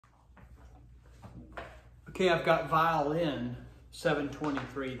Okay, I've got violin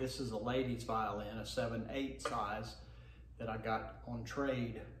 723. This is a lady's violin, a 7/8 size that I got on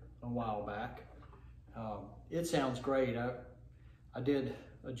trade a while back. It sounds great. I did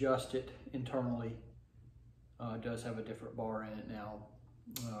adjust it internally. It does have a different bar in it now.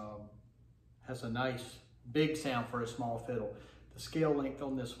 Has a nice big sound for a small fiddle. The scale length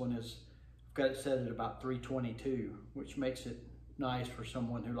on this one is, I've got it set at about 322, which makes it nice for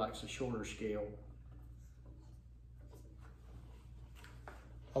someone who likes a shorter scale.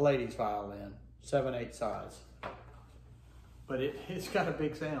 A lady's violin, 7/8 size. But it's got a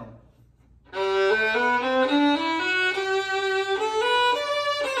big sound.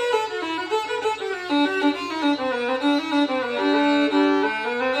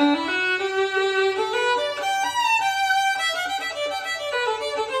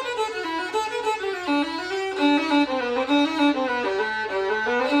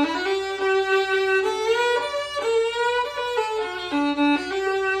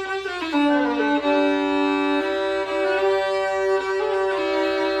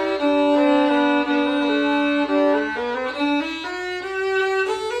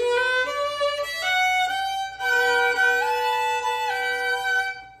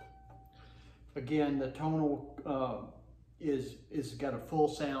 Again, the tonal is got a full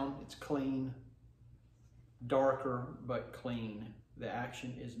sound. It's clean, darker but clean. The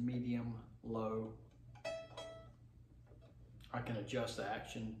action is medium low. I can adjust the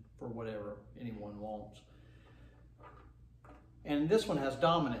action for whatever anyone wants. And this one has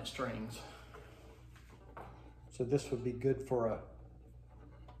dominant strings, so this would be good for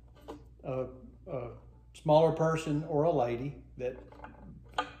a smaller person or a lady that,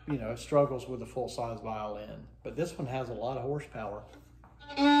 you know, struggles with a full-size violin. But this one has a lot of horsepower.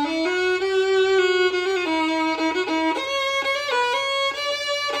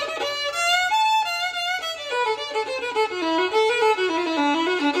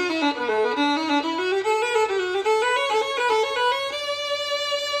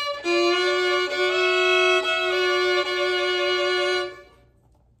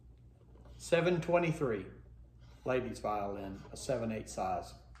 $723, ladies violin, a 7/8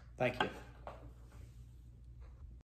 size. Thank you.